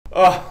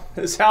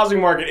This housing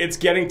market, it's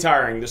getting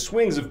tiring. The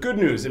swings of good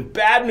news and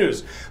bad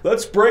news.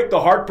 Let's break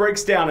the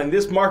heartbreaks down in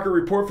this market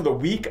report for the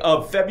week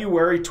of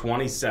February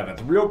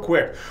 27th. Real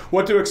quick,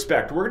 what to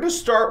expect. We're going to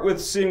start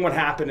with seeing what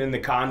happened in the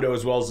condo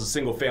as well as the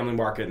single family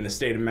market in the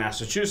state of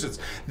Massachusetts.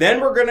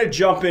 Then we're going to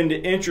jump into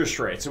interest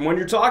rates. And when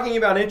you're talking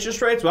about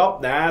interest rates, well,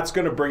 that's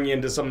going to bring you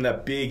into some of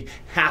the big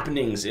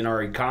happenings in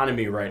our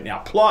economy right now.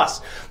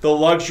 Plus, the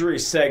luxury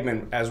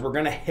segment, as we're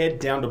going to head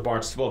down to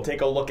Barnstable and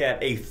take a look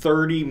at a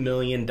 $30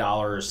 million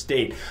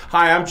estate.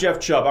 Hi, I'm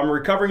Jeff Chubb. I'm a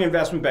recovering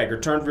investment banker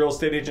turned real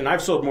estate agent.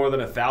 I've sold more than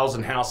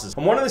 1,000 houses.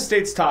 I'm one of the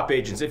state's top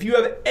agents. If you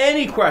have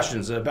any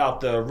questions about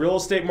the real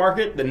estate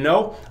market, then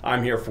no,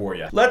 I'm here for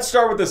you. Let's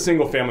start with the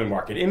single family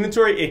market.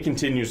 Inventory, it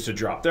continues to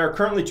drop. There are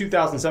currently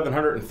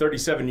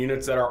 2,737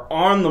 units that are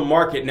on the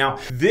market. Now,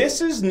 this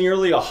is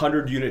nearly a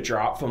 100-unit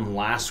drop from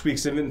last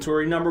week's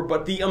inventory number,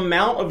 but the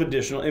amount of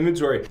additional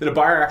inventory that a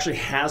buyer actually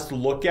has to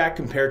look at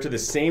compared to the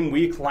same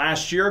week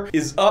last year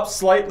is up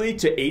slightly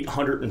to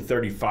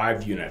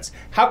 835 units.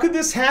 How could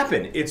this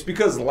happen? It's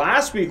because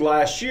last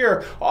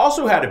year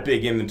also had a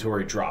big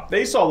inventory drop.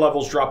 They saw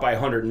levels drop by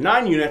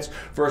 109 units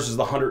versus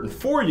the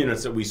 104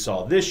 units that we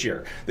saw this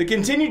year. The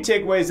continued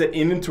takeaway is that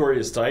inventory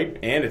is tight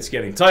and it's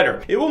getting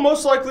tighter. It will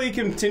most likely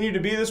continue to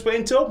be this way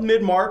until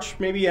mid-March,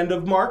 maybe end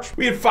of March.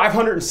 We had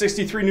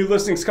 563 new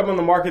listings come on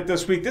the market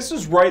this week. This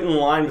is right in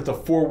line with the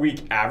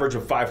 4-week average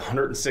of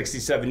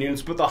 567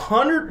 units, but the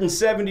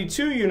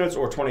 172 units,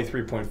 or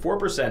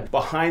 23.4%,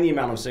 behind the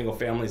amount of single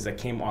families that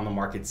came on the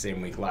market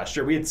same week last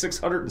year. We had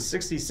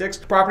 666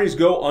 properties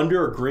go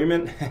under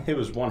agreement. It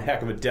was one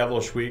heck of a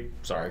devilish week.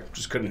 Sorry,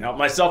 just couldn't help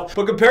myself.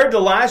 But compared to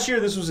last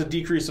year, this was a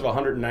decrease of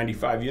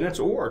 195 units,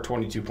 or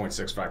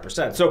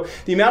 22.65%. So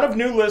the amount of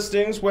new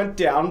listings went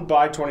down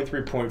by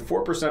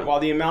 23.4%, while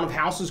the amount of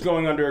houses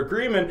going under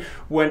agreement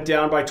went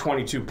down by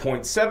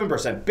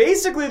 22.7%.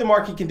 Basically, the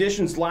market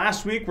conditions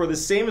last week were the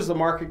same as the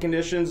market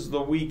conditions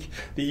the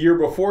year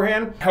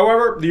beforehand.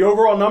 However, the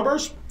overall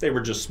numbers, they were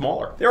just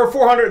smaller. There were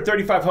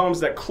 435 homes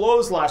that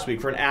closed last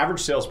week for an average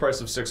sales price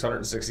of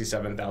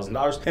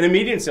 $667,000 and a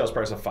median sales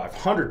price of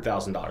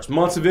 $500,000.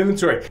 Months of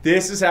inventory.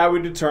 This is how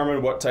we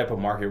determine what type of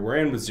market we're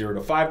in, with 0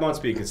 to 5 months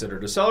being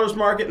considered a seller's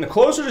market. And the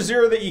closer to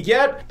 0 that you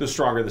get, the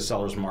stronger the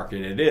seller's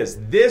market it is.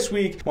 This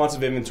week, months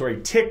of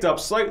inventory ticked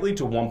up slightly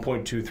to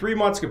 1.23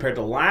 months compared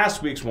to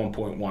last week's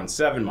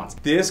 1.17 months.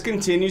 This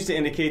continues to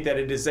indicate that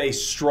it is a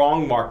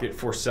strong market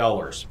for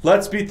sellers.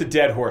 Let's beat the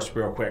dead horse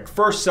real quick.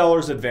 First,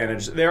 seller's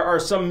advantage. There are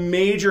some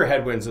major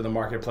headwinds in the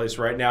marketplace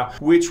right now,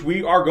 which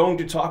we are going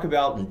to talk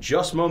about in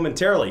just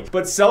momentarily.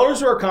 But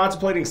sellers who are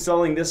contemplating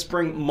selling this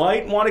spring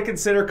might want to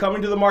consider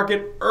coming to the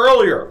market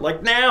earlier,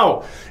 like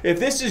now. If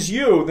this is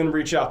you, then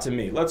reach out to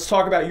me. Let's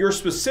talk about your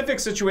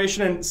specific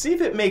situation and see if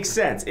it makes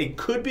sense. It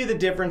could be the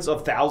difference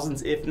of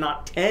thousands, if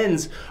not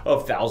tens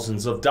of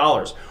thousands of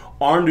dollars.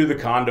 On to the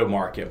condo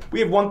market.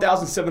 We have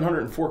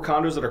 1,704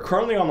 condos that are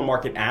currently on the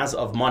market as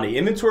of Monday.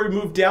 Inventory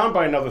moved down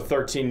by another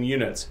 13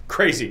 units.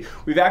 Crazy.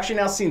 We've actually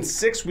now seen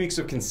 6 weeks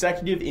of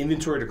consecutive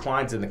inventory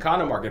declines in the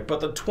condo market, but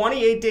the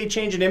 28-day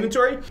change in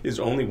inventory is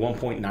only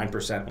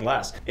 1.9%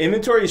 less.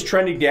 Inventory is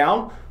trending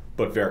down,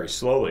 but very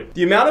slowly.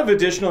 The amount of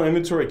additional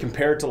inventory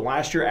compared to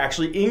last year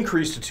actually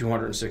increased to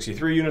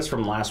 263 units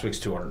from last week's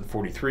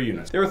 243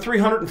 units. There were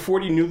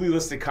 340 newly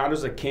listed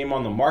condos that came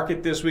on the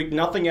market this week.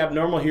 Nothing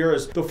abnormal here,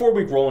 as the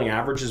 4-week rolling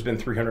average has been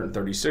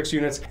 336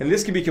 units, and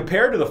this can be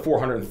compared to the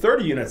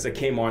 430 units that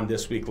came on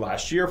this week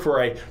last year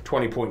for a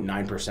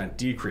 20.9%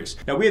 decrease.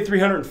 Now, we had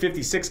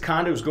 356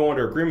 condos go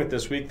under agreement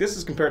this week. This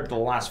is compared to the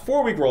last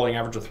 4-week rolling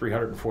average of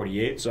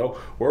 348, so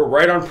we're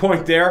right on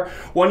point there.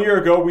 1 year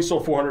ago, we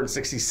sold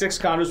 466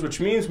 condos, which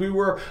means we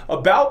were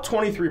about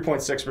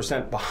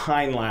 23.6%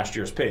 behind last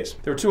year's pace.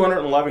 There were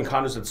 211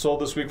 condos that sold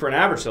this week for an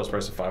average sales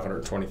price of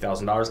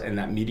 $520,000 and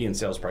that median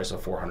sales price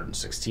of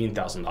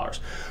 $416,000.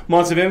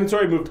 Months of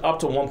inventory moved up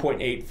to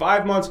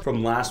 1.85 months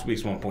from last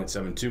week's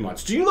 1.72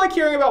 months. Do you like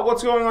hearing about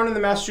what's going on in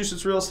the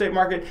Massachusetts real estate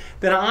market?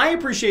 Then I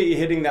appreciate you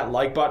hitting that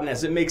like button,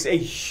 as it makes a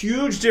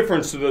huge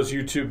difference to those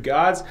YouTube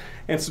gods,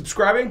 and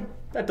subscribing.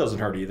 That doesn't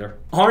hurt either.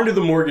 On to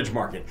the mortgage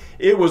market.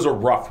 It was a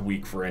rough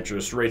week for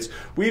interest rates.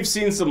 We've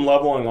seen some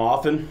leveling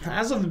off, and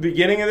as of the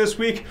beginning of this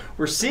week,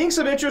 we're seeing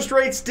some interest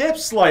rates dip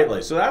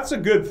slightly, so that's a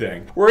good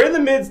thing. We're in the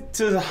mid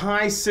to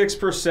high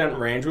 6%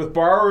 range, with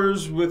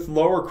borrowers with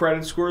lower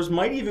credit scores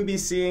might even be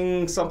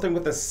seeing something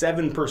with a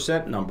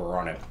 7% number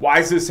on it. Why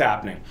is this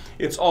happening?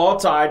 It's all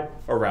tied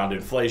around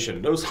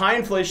inflation. Those high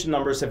inflation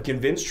numbers have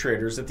convinced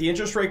traders that the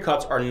interest rate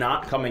cuts are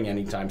not coming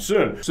anytime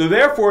soon. So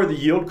therefore, the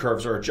yield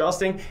curves are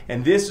adjusting,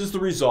 and this is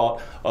the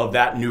result of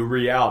that new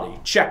reality.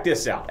 Check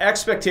this out.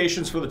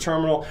 Expectations for the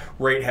terminal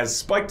rate has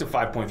spiked to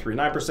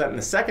 5.39%. In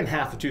the second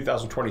half of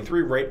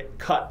 2023, rate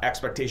cut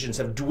expectations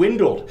have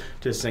dwindled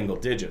to single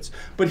digits.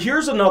 But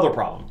here's another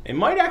problem. It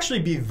might actually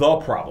be the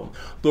problem.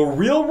 The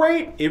real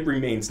rate, it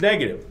remains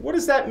negative. What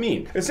does that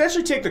mean?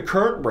 Essentially, take the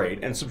current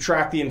rate and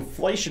subtract the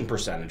inflation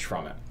percentage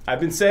from it. I've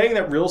been saying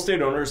that real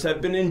estate owners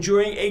have been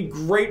enjoying a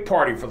great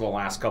party for the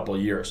last couple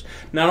of years.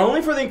 Not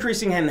only for the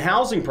increasing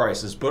housing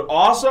prices, but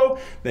also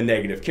the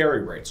negative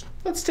carry rates.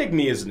 Let's take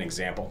me as an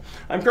example.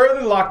 I'm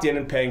currently locked in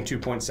and paying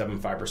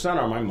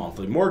 2.75% on my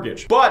monthly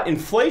mortgage, but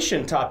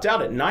inflation topped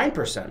out at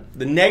 9%.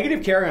 The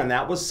negative carry on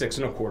that was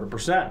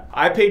 6.25%.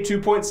 I paid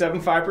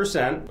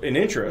 2.75% in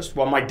interest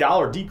while my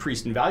dollar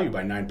decreased in value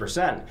by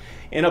 9%.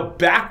 In a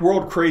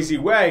backworld crazy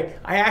way,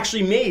 I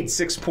actually made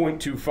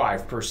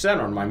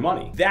 6.25% on my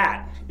money.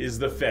 That is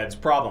the Fed's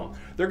problem.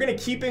 They're going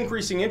to keep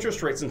increasing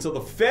interest rates until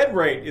the Fed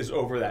rate is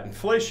over that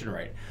inflation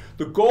rate.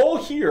 The goal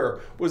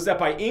here was that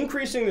by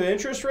increasing the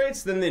interest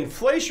rates, then the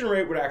inflation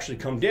rate would actually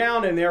come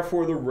down and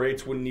therefore the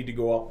rates wouldn't need to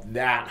go up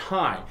that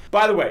high.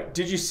 By the way,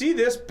 did you see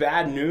this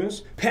bad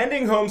news?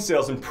 Pending home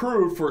sales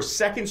improved for a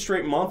second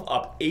straight month,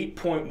 up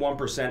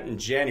 8.1% in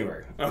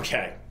January.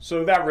 Okay,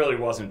 so that really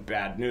wasn't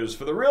bad news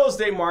for the real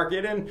estate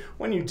market, and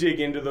when you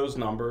dig into those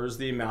numbers,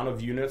 the amount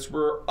of units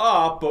were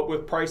up, but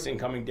with pricing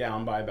coming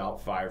down by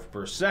about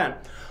 5%.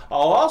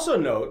 I'll also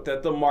note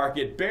that the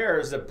market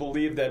bears that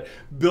believe that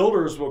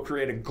builders will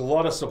create a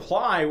glut of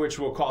supply, which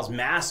will cause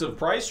massive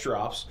price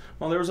drops.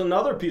 Well, there was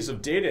another piece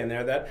of data in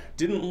there that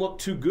didn't look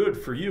too good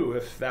for you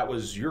if that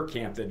was your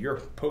camp that you're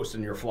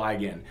posting your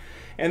flag in.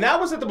 And that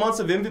was that the months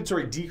of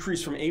inventory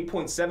decreased from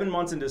 8.7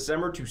 months in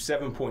December to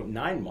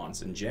 7.9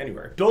 months in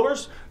January.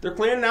 Builders, they're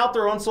cleaning out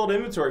their unsold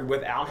inventory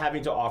without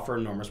having to offer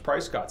enormous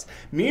price cuts.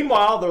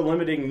 Meanwhile, they're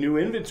limiting new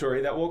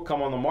inventory that will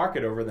come on the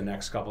market over the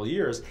next couple of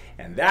years,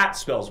 and that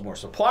spells more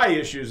supply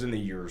issues in the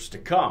years to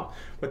come.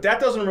 But that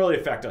doesn't really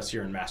affect us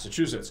here in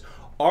Massachusetts.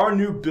 Our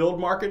new build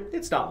market,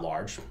 it's not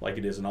large like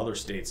it is in other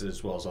states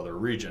as well as other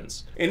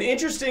regions. An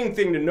interesting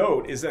thing to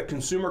note is that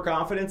consumer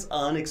confidence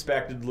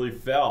unexpectedly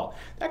fell.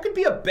 That could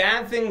be a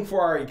bad thing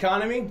for our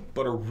economy,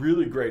 but a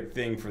really great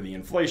thing for the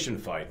inflation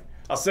fight.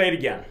 I'll say it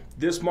again.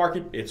 This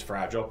market, it's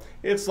fragile.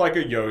 It's like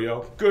a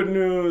yo-yo. Good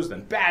news,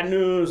 then bad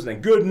news, then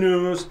good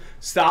news.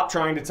 Stop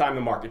trying to time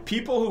the market.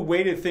 People who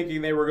waited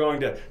thinking they were going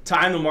to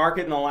time the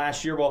market in the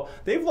last year, well,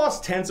 they've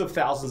lost tens of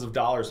thousands of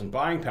dollars in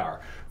buying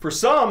power. For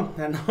some,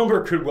 that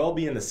number could well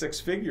be in the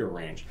six-figure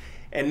range.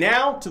 And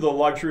now to the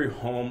luxury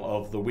home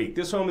of the week.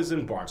 This home is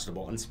in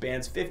Barnstable and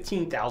spans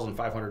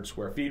 15,500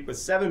 square feet with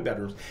 7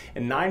 bedrooms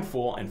and 9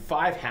 full and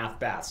 5 half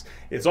baths.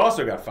 It's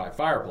also got 5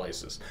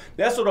 fireplaces.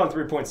 Nestled on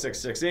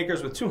 3.66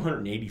 acres with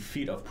 280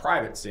 feet of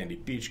private sandy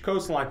beach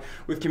coastline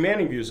with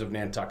commanding views of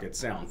Nantucket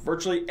Sound.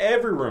 Virtually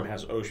every room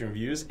has ocean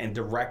views and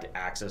direct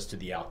access to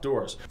the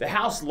outdoors. The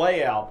house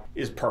layout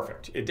is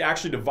perfect. It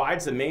actually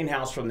divides the main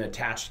house from the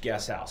attached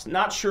guest house.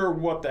 Not sure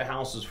what the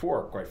house is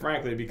for, quite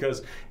frankly,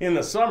 because in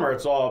the summer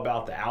it's all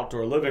about the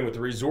outdoor living with a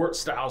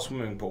resort-style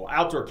swimming pool,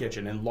 outdoor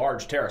kitchen, and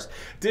large terrace.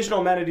 Additional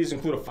amenities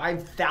include a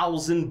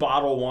 5,000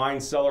 bottle wine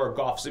cellar, a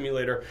golf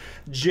simulator,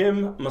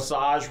 gym,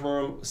 massage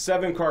room,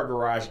 7-car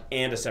garage,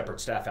 and a separate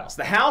staff house.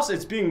 The house,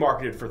 it's being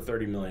marketed for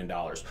 $30 million.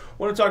 Want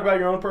to talk about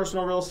your own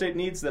personal real estate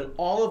needs? Then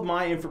all of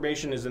my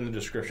information is in the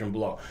description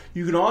below.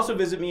 You can also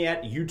visit me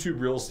at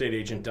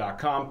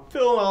youtuberealestateagent.com,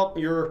 fill out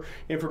your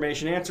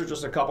information, answer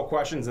just a couple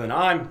questions, and then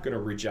I'm going to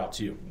reach out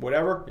to you.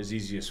 Whatever is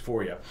easiest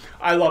for you.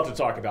 I love to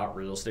talk about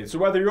real estate. So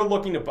whether you're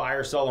looking to buy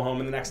or sell a home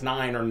in the next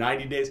 9 or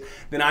 90 days,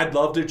 then I'd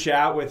love to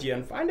chat with you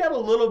and find out a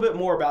little bit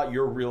more about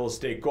your real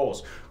estate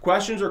goals.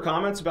 Questions or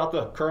comments about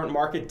the current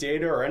market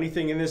data or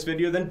anything in this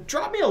video, then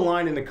drop me a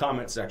line in the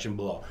comment section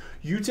below.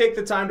 You take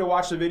the time to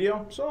watch the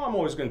video, so I'm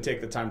always going to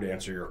take the time to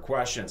answer your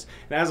questions.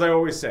 And as I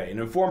always say, an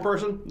informed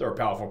person, they're a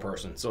powerful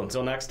person. So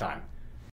until next time.